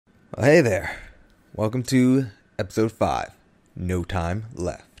Well, hey there. Welcome to episode 5. No Time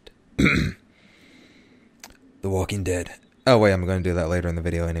Left. The Walking Dead. Oh, wait, I'm going to do that later in the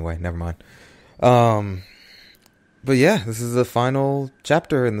video anyway. Never mind. But yeah, this is the final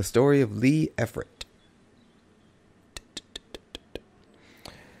chapter in the story of Lee Everett.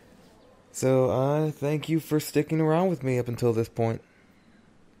 So, I thank you for sticking around with me up until this point.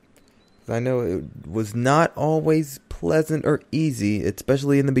 I know it was not always pleasant or easy,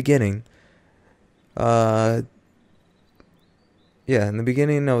 especially in the beginning. Yeah, in the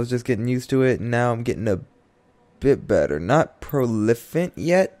beginning I was just getting used to it, and now I'm getting a bit better. Not prolific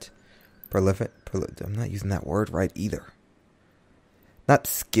yet. I'm not using that word right either. Not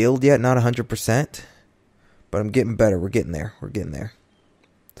skilled yet, not 100%. But I'm getting better. We're getting there.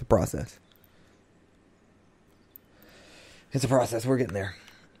 It's a process. We're getting there.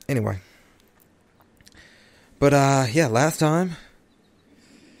 Anyway. But, yeah, last time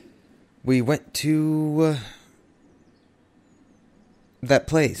we went to that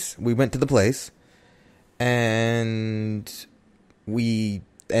place. We went to the place, and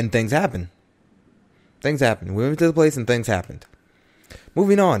things happened. We went to the place and things happened.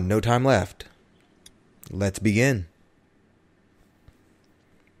 Moving on, no time left. Let's begin.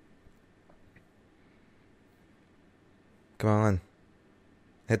 Come on.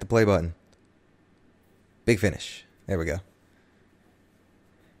 Hit the play button. Big finish. There we go.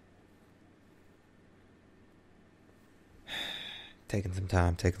 Taking some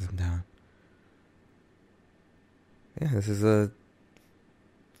time. Yeah, this is a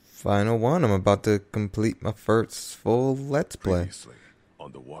final one. I'm about to complete my first full Let's Play. Previously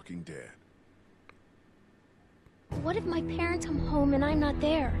on The Walking Dead. What if my parents come home and I'm not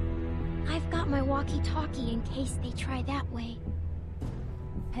there? I've got my walkie-talkie in case they try that way.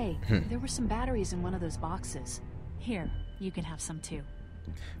 Hey, there were some batteries in one of those boxes. Here, you can have some too.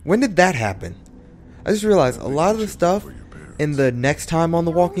 When did that happen? I just realized a lot of the stuff in the next time on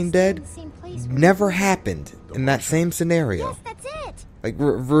The Walking Dead never happened in that same scenario. Yes, that's it. Like,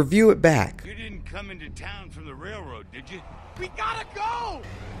 review it back. You didn't come into town from the railroad, did you? We gotta go!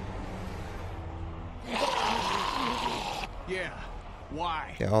 Yeah,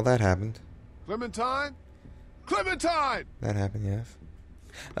 why? Yeah, all that happened. Clementine? Clementine! That happened, yes.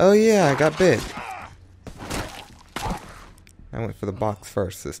 Oh yeah, I got bit. I went for the box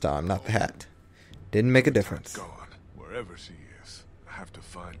first this time, not the hat. Didn't make a difference. Gone. Wherever she is, I have to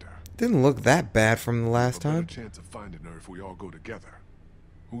find her. Didn't look that bad from the last Have a time. better chance of finding her if we all go together.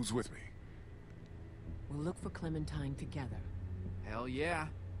 Who's with me? We'll look for Clementine together. Hell yeah.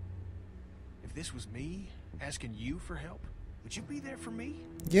 If this was me asking you for help, would you be there for me?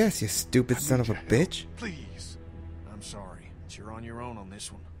 Yes, you stupid I son need of a your help. bitch. Please. I'm sorry. You're on your own on this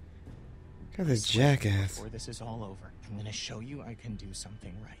one. Got a jackass. Before this is all over, I'm gonna show you I can do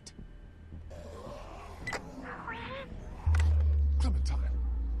something right. Clementine.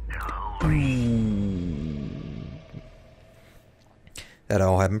 That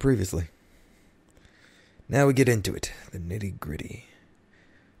all happened previously. Now we get into it. The nitty gritty.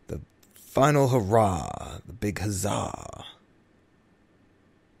 The final hurrah. The big huzzah.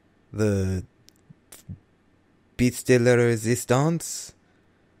 The Beats de la Resistance.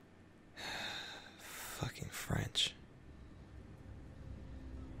 Fucking French.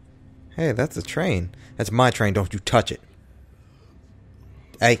 Hey, that's a train. That's my train. Don't you touch it.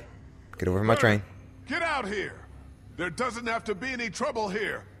 Hey, get over my train. Get out here! There doesn't have to be any trouble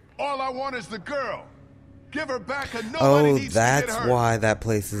here. All I want is the girl. Give her back and nobody needs to get that's hurt. why that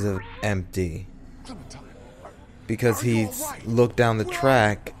place is empty. Clementine. Because Are you he's all right? looked down the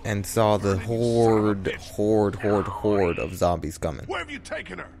track and saw the horde of zombies coming. Where have you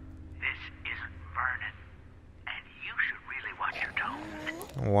taken her? This isn't Vernon, and you should really watch your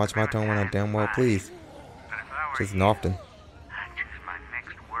tone. I'll watch my tone when I damn well please. But if I were Just you, often. I'd choose my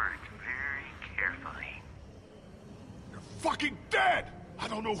next words very carefully. You're fucking dead! I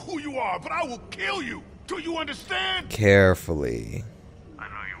don't know who you are, but I will kill you! Do you understand? Carefully. I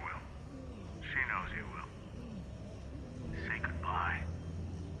know you will. She knows you will. Say goodbye.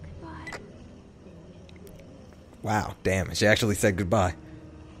 Goodbye. Wow, damn, she actually said goodbye.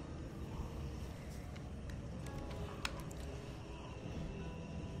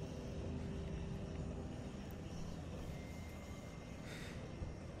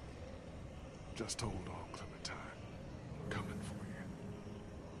 Just hold on, Clementine. I'm coming for you.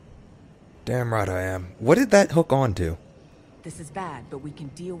 Damn right I am. What did that hook on to? This is bad, but we can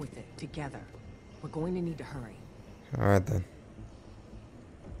deal with it together. We're going to need to hurry. Alright then.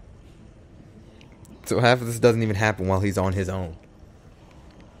 So half of this doesn't even happen while he's on his own.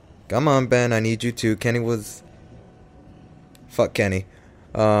 Come on, Ben, I need you to. Kenny was... Fuck Kenny.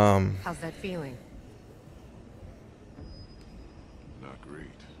 How's that feeling? Not great.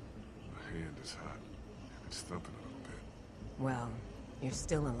 My hand is hot. And it's thumping a little bit. Well, you're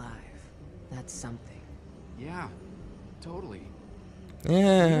still alive. That's something. Yeah, totally. We don't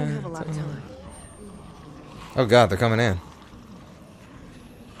Yeah. have a lot of time. Oh god, they're coming in.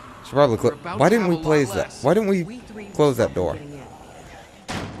 Should probably We're about why to didn't we have a lot close that? less. Why didn't we We three will close that stop door? getting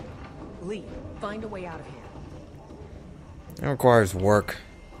in. Lee, find a way out of here. It requires work.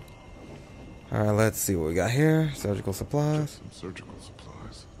 Alright, let's see what we got here. Surgical supplies. Some surgical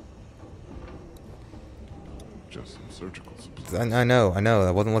supplies. Just some surgical supplies. I know.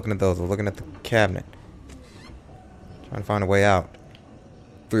 I wasn't looking at those. I was looking at the cabinet. Trying to find a way out.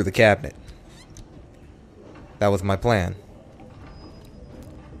 Through the cabinet. That was my plan.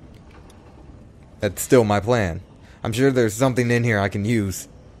 That's still my plan. I'm sure there's something in here I can use.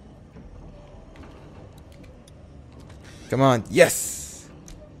 Come on. Yes!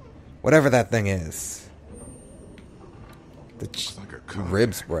 Whatever that thing is. The Looks like a contact.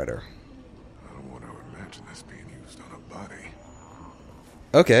 rib spreader. I don't want to imagine this being used on a body.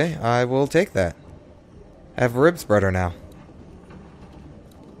 Okay, I will take that. I have a rib spreader now.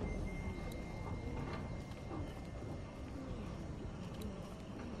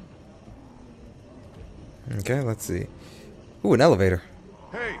 Okay, let's see. Ooh, an elevator.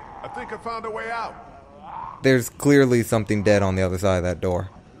 Hey, I think I found a way out. There's clearly something dead on the other side of that door.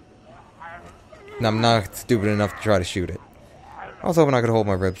 And I'm not stupid enough to try to shoot it. I was hoping I could hold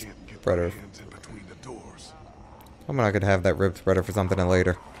my rib Can't get my spreader. hands in between the doors. Hoping I could have that rib spreader for something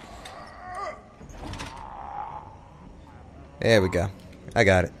later. There we go. I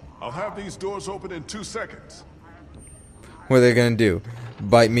got it. I'll have these doors open in 2 seconds. What are they gonna do?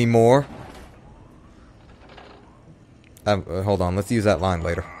 Bite me more? Hold on, let's use that line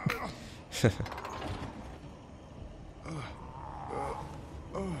later.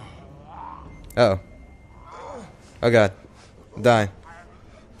 Uh-oh. Oh god. I'm dying.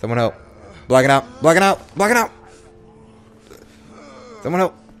 Someone help. Blacking out. Blacking out. Blacking out. Someone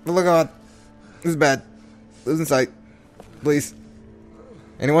help. Oh my god. This is bad. Losing sight. Please.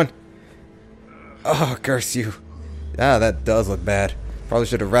 Anyone? Oh, curse you. Ah, that does look bad. Probably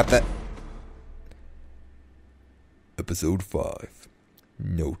should have wrapped that. Episode 5.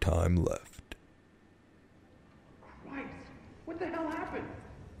 No time left. Christ, what the hell happened?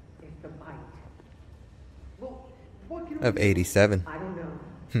 It's the bite. Well, what can Of 87. I don't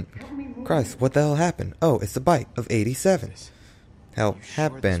know. Help me move. Christ, what the hell happened? Oh, it's the bite of 87. Hell You sure this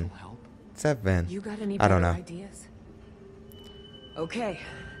happened. will help? 7. You got any I don't better know. ideas? Okay,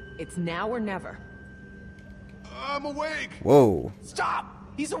 it's now or never. I'm awake. Whoa.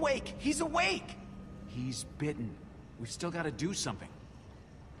 Stop! He's awake! He's awake! He's bitten. We've still got to do something.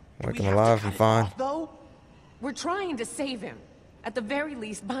 Do Wake we him have to alive cut and it fine. off, though? We're trying to save him. At the very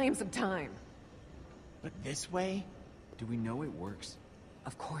least, buy him some time. But this way? Do we know it works?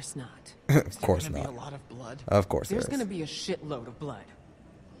 Of course not. Of course Gonna be a not. lot of blood. Of course there There's is. gonna be a shitload of blood.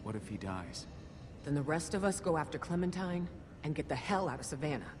 What if he dies? Then the rest of us go after Clementine and get the hell out of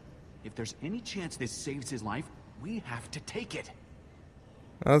Savannah. If there's any chance this saves his life, we have to take it.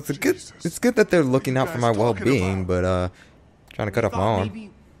 Well, Jesus. it's good that they're looking What out are for you my guys talking well-being, about? but trying to cut off my arm.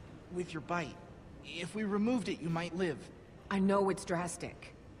 Maybe with your bite. If we removed it, you might live. I know it's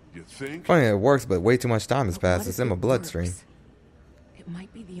drastic. You think? Funny it works, but way too much time has but what passed. It's if in my it bloodstream. works? It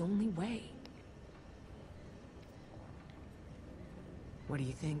might be the only way. What do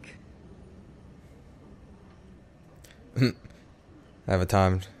you think? I have a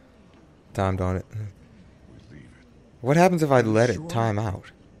timed on it. We leave it. What happens if I let sure? it time out?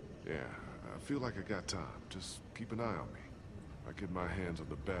 Yeah, I feel like I got time. Just keep an eye on me. I get my hands on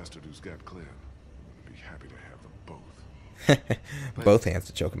the bastard who's got Clem. I'd be happy to have them both. Both hands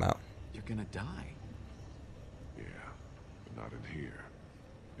to choke him out. You're gonna die. Yeah, but not in here.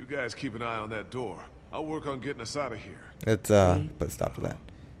 You guys keep an eye on that door. I'll work on getting us out of here. It's put a stop to that.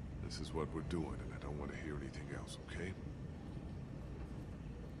 This is what we're doing, and I don't want to hear anything else, okay?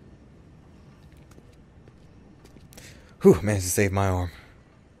 Whew, managed to save my arm.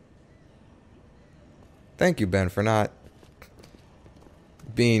 Thank you, Ben, for not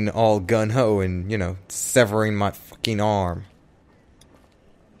being all gun-ho and, severing my fucking arm.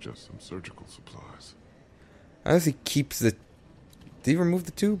 Just some surgical supplies. Unless he keeps the... Did he remove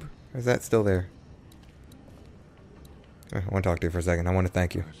the tube? Or is that still there? I want to talk to you for a second. I want to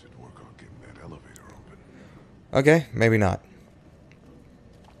thank you. I should work on getting that elevator open. Okay, maybe not.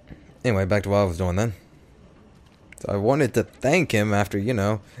 Anyway, back to what I was doing then. So I wanted to thank him after,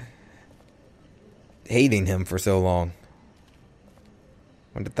 hating him for so long.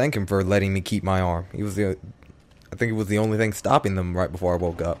 I wanted to thank him for letting me keep my arm. He was the I think it was the only thing stopping them right before I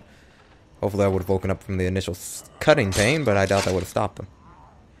woke up. Hopefully I would have woken up from the initial cutting pain, but I doubt that would have stopped them.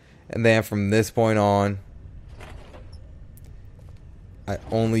 And then from this point on, I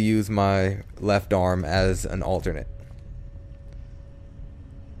only use my left arm as an alternate.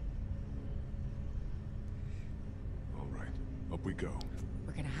 All right, up we go.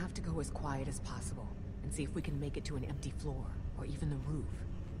 We're gonna have to go as quiet as possible and see if we can make it to an empty floor or even the roof.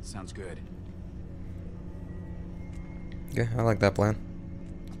 Sounds good. Yeah, I like that plan.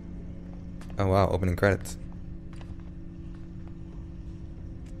 Oh wow, opening credits.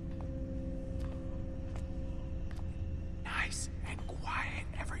 Nice and quiet,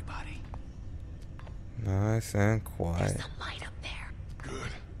 everybody. Nice and There's quiet. some light up there. Good.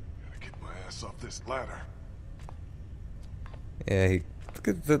 Gotta get my ass off this ladder. Yeah, look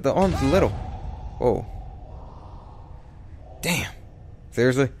at the arm's little. Whoa. Damn.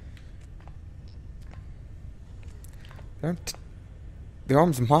 Seriously? The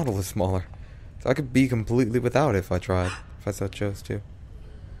arm's model is smaller. So I could be completely without it if I tried. If I so chose to.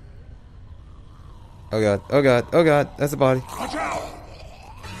 Oh god, oh god, oh god, that's a body. Watch out!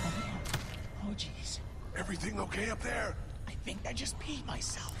 Oh, jeez. Everything okay up there? I think I just peed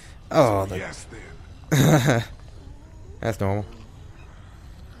myself. Oh, Yes, then. that's normal.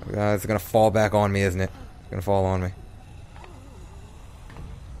 Oh god, it's gonna fall back on me, isn't it? It's gonna fall on me.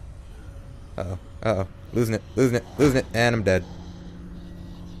 Uh-oh, uh-oh. Losing it, and I'm dead.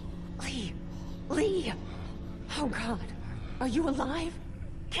 Lee! Lee! Oh God! Are you alive?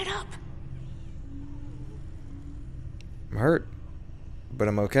 Get up! I'm hurt, but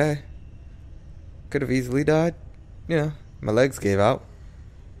I'm okay. Could have easily died. Yeah, my legs gave out.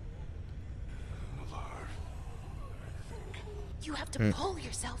 You have to pull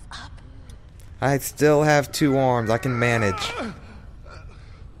yourself up. I still have 2 arms. I can manage.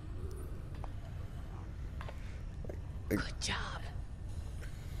 Good job.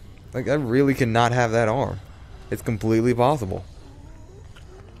 Like, I really cannot have that arm. It's completely possible.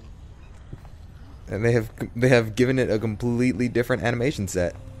 And they have given it a completely different animation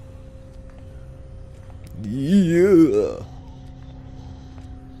set. Yeah.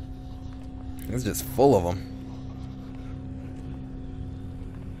 It's just full of them.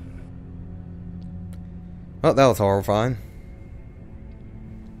 Well, that was horrifying.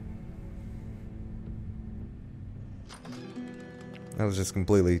 That was just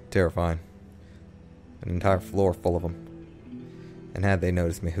completely terrifying. An entire floor full of them. And had they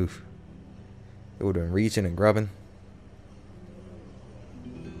noticed me, oof. It would have been reaching and grubbing.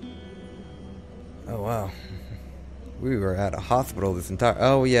 Oh, wow. We were at a hospital this entire...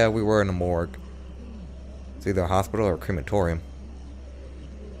 Oh, yeah, we were in a morgue. It's either a hospital or a crematorium.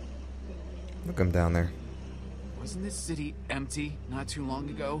 Look them down there. Wasn't this city empty not too long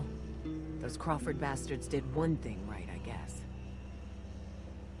ago? Those Crawford bastards did one thing right, I guess.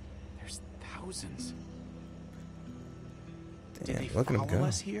 There's thousands. Did they look at 'em follow go.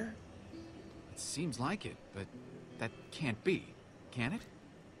 us here? It seems like it, but that can't be, can it?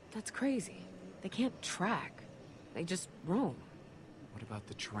 That's crazy. They can't track. They just roam. What about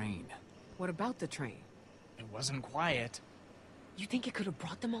the train? What about the train? It wasn't quiet. You think it could have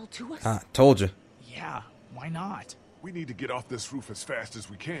brought them all to us? Ah, told you. Yeah, why not? We need to get off this roof as fast as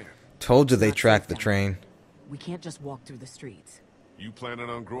we can. Told you they Not tracked the safe, train. We can't just walk through the streets. You planning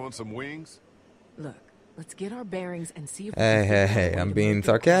on growing some wings? Look, let's get our bearings and see if we Hey, can hey, figure out a hey, way I'm to being make it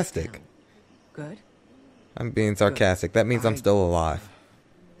across sarcastic. town. Good? I'm being sarcastic. That means I'm still alive.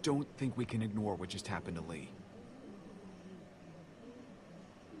 Don't think we can ignore what just happened to Lee.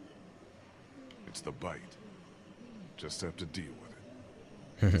 It's the bite. Just have to deal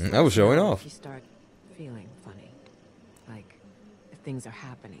with it. I was showing If off. you start feeling funny, like if things are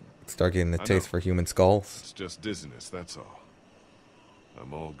happening. Start getting the I taste know. for human skulls. It's just dizziness, that's all.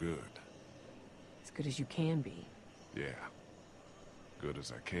 I'm all good. As good as you can be. Yeah. Good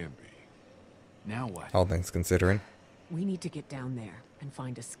as I can be. Now what? All things considering. We need to get down there and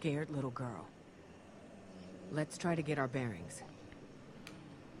find a scared little girl. Let's try to get our bearings.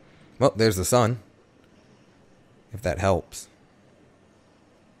 Well, there's the sun. If that helps.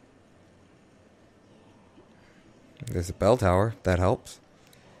 There's a bell tower. That helps.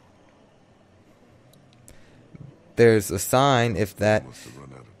 There's a sign if that... Must have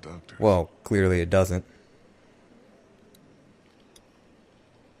run out of doctors. Well, clearly it doesn't.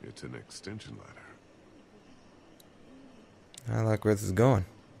 It's an extension ladder. I like where this is going.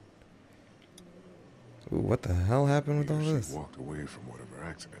 Ooh, what the hell happened with all She this? walked away from whatever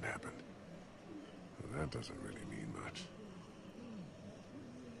accident happened. Well, that doesn't really mean much.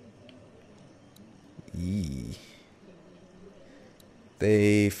 Yee.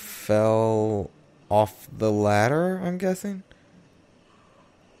 They fell off the ladder, I'm guessing.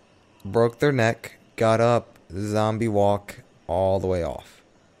 Broke their neck, got up, zombie walk all the way off.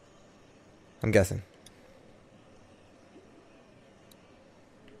 I'm guessing.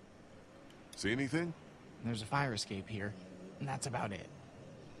 See anything? There's a fire escape here, and that's about it.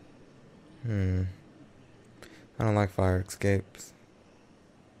 I don't like fire escapes.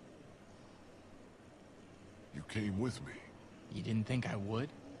 You came with me. You didn't think I would?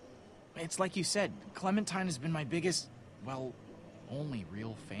 It's like you said, Clementine has been my biggest, well, only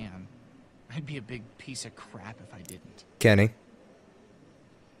real fan. I'd be a big piece of crap if I didn't. Kenny.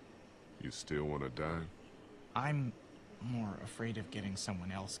 You still want to die? I'm more afraid of getting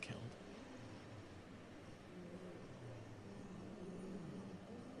someone else killed.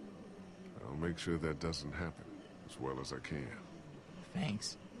 I'll make sure that doesn't happen as well as I can.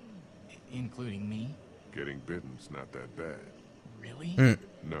 Thanks. Including me? Getting bitten's not that bad. Really?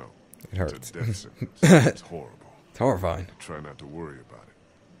 No. It hurts. It's a death sentence. It's horrible. It's horrifying. Try not to worry about it.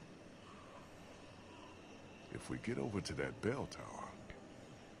 If we get over to that bell tower,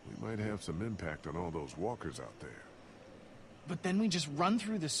 we might have some impact on all those walkers out there. But then we just run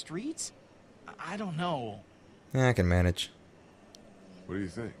through the streets? I don't know. Yeah, I can manage. What do you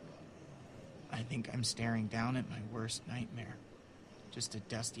think? I think I'm staring down at my worst nightmare. Just a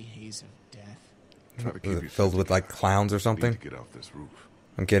dusty haze of death. Try to Is keep it your filled shit with like together. clowns or Need something? to get off this roof.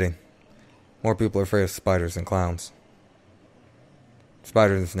 I'm kidding. More people are afraid of spiders than clowns.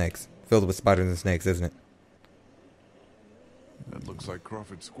 Spiders and snakes. Filled with spiders and snakes, isn't it? That looks like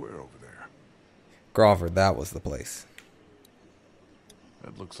Crawford Square over there. Crawford, that was the place.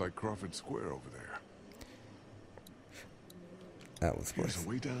 That looks like Crawford Square over there. That was the Here's place. a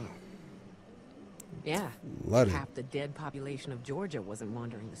way down. Yeah. Flooded. Half the dead population of Georgia wasn't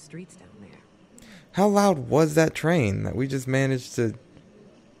wandering the streets down there. How loud was that train that we just managed to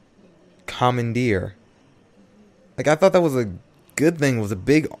commandeer? Like, I thought that was a good thing. It was a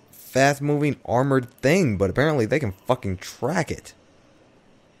big, fast-moving, armored thing, but apparently they can fucking track it.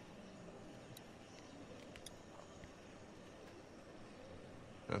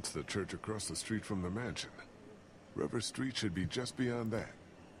 That's the church across the street from the mansion. River Street should be just beyond that.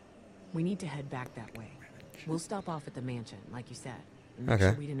 We need to head back that way. We'll stop off at the mansion, like you said. And make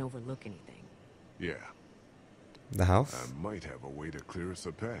Okay. sure we didn't overlook anything. Yeah, The house? I might have a way to clear us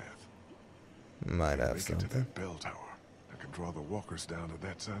a path. Might have Make it to something. that bell tower. I can draw the walkers down to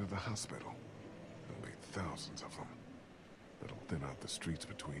that side of the hospital. There'll be thousands of them. That'll thin out the streets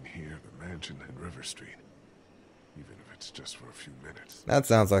between here, the mansion, and River Street. Even if it's just for a few minutes. That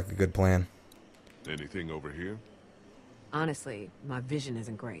sounds like a good plan. Anything over here? Honestly, my vision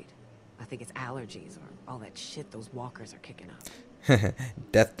isn't great. I think it's allergies or all that shit those walkers are kicking up.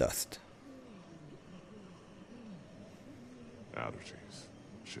 Death dust. Allergies.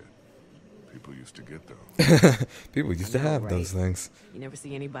 Shit. People used to get those. People used to I know, have right? those things. You never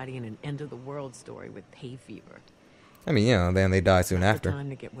see anybody in an end-of-the-world story with hay fever. I mean, you know, then they die soon Not the after. time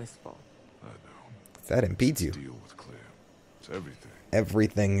to get wistful. I know. That impedes you. Deal with Clem. It's everything.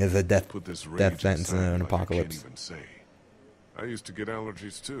 Everything is a death Put this death rage sentence in inside an like I apocalypse. can't even say. I used to get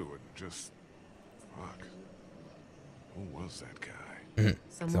allergies too, and just fuck. Who was that guy?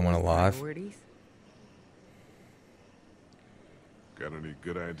 Someone with alive? priorities? Got any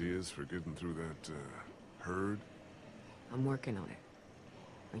good ideas for getting through that herd? I'm working on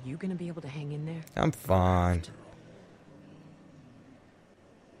it. Are you gonna be able to hang in there? I'm fine.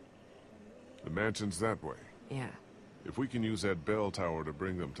 The mansion's that way. Yeah. If we can use that bell tower to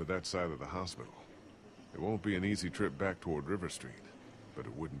bring them to that side of the hospital, it won't be an easy trip back toward River Street, but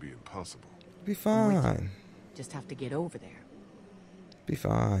it wouldn't be impossible. Be fine. Just have to get over there. Be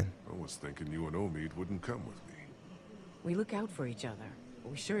fine. I was thinking you and Omid wouldn't come with me. We look out for each other,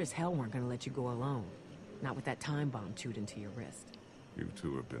 but we sure as hell weren't gonna let you go alone. Not with that time bomb chewed into your wrist. You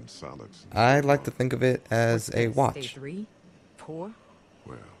two have been solid since I day like to one. think of it as What's a this, Day watch. 3? 4?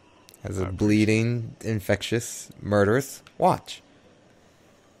 Well, As I a appreciate bleeding, infectious, murderous watch.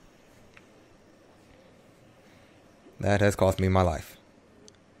 That has cost me my life.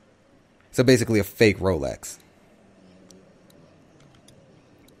 So basically a fake Rolex.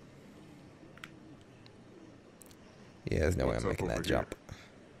 Yeah, there's no way What's I'm up making that over here? jump.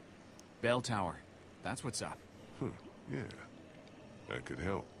 Bell tower. That's what's up. yeah, that could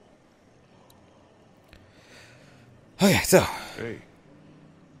help. Okay, so Hey.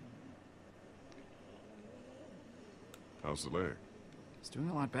 How's the leg? It's doing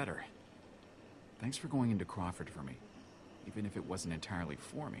a lot better. Thanks for going into Crawford for me, even if it wasn't entirely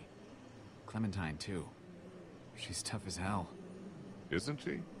for me. Clementine, too. She's tough as hell. Isn't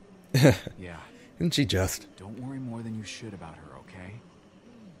she? Yeah. isn't she just? Don't worry more than you should about her, okay?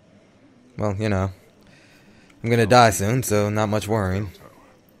 Well, you know, I'm gonna die soon, so not much worrying.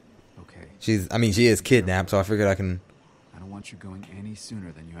 Okay. She is kidnapped, so I figured I can. I don't want you going any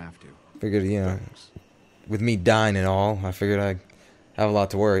sooner than you have to. Figured, you know, with me dying and all, I figured I'd have a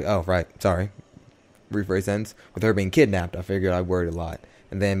lot to worry. Oh, right. Sorry. Rephrase sentence. With her being kidnapped, I figured I worried a lot.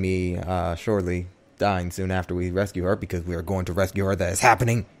 And then me shortly dying soon after we rescue her, because we are going to rescue her. That is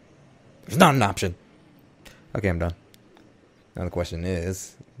happening. It's not an option. Okay, I'm done. Now the question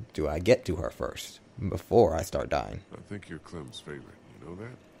is, do I get to her first before I start dying? I think you're Clem's favorite. You know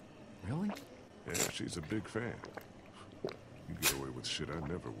that? Really? Yeah, she's a big fan. You get away with shit I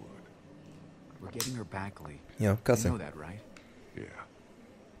never would. We're getting her back, Lee. You know, cussing. You know that, right? Yeah.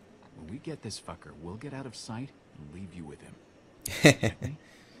 When we get this fucker, we'll get out of sight and leave you with him. Get me?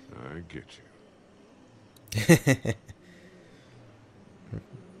 I get you.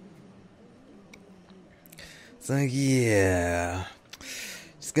 So yeah,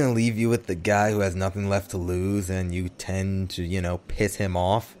 just gonna leave you with the guy who has nothing left to lose, and you tend to, you know, piss him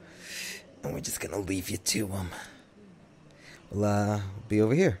off, and we're just gonna leave you to him. We'll be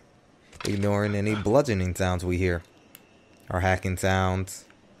over here, ignoring any bludgeoning sounds we hear, or hacking sounds,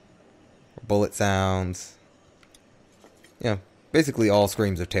 or bullet sounds. Yeah, basically all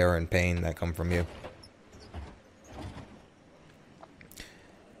screams of terror and pain that come from you.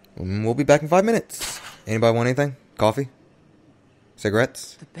 We'll be back in 5 minutes. Anybody want anything? Coffee?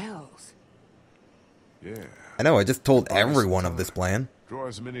 Cigarettes? The bells. Yeah. I know, I just told everyone of this plan. Draw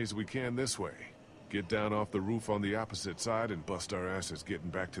as many as we can this way. Get down off the roof on the opposite side and bust our asses getting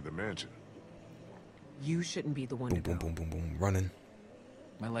back to the mansion. You shouldn't be the one Boom, to go. boom, boom, boom, boom. Running.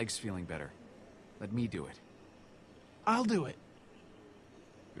 My leg's feeling better. Let me do it. I'll do it.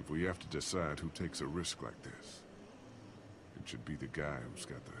 If we have to decide who takes a risk like this, it should be the guy who's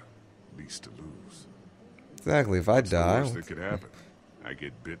got the least to lose. Exactly, if I What's the die... worst that could happen? I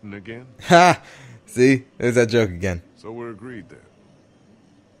get bitten again? Ha! See? There's that joke again. So we're agreed then.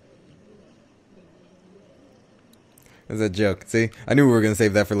 There's that joke. See? I knew we were going to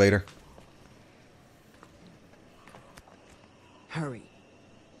save that for later. Hurry.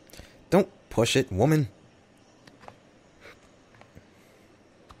 Don't push it, woman.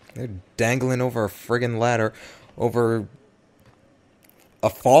 They're dangling over a friggin' ladder over a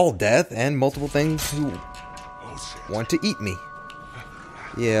fall death and multiple things who want to eat me.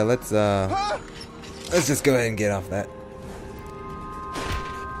 Yeah, let's just go ahead and get off that.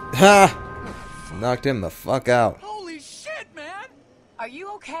 Ha! Knocked him the fuck out. Holy shit, man! Are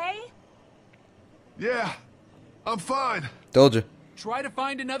you okay? Yeah, I'm fine. Told you. Try to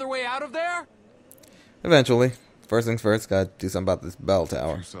find another way out of there? Eventually. First things first, gotta do something about this bell A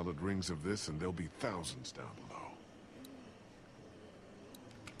tower. few solid rings of this and there'll be thousands down below.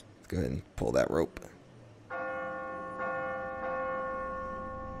 Let's go ahead and pull that rope.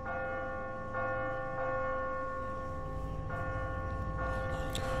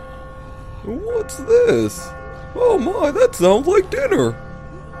 What's this? Oh my, that sounds like dinner.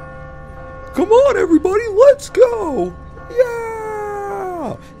 Come on, everybody, let's go.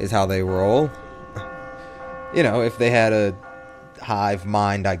 Yeah! Is how they roll. You know, if they had a hive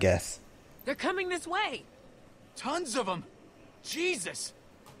mind, I guess. They're coming this way. Tons of them. Jesus.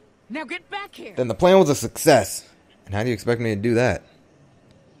 Now get back here. Then the plan was a success. And how do you expect me to do that?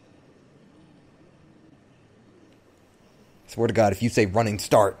 Swear to God, if you say running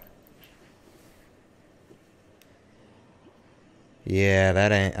start. Yeah,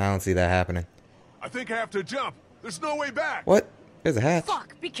 that ain't... I don't see that happening. I think I have to jump. There's no way back. What? There's a hatch.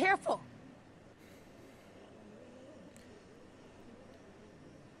 Fuck, be careful.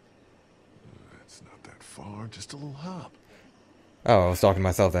 It's not that far, just a little hop. Oh, I was talking to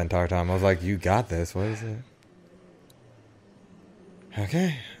myself that entire time. I was like, you got this. What is it?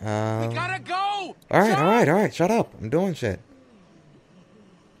 Okay. We gotta go! Alright. Shut up. I'm doing shit.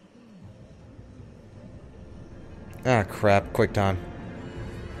 Ah, crap. Quick time.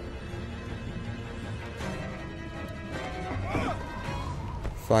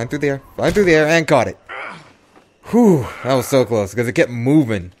 Flying through the air, and caught it. Whew, that was so close, because it kept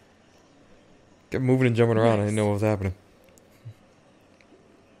moving. Kept moving and jumping around. I didn't know what was happening.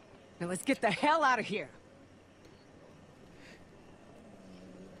 Now let's get the hell out of here.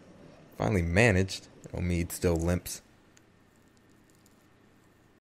 Finally managed. Omid still limps.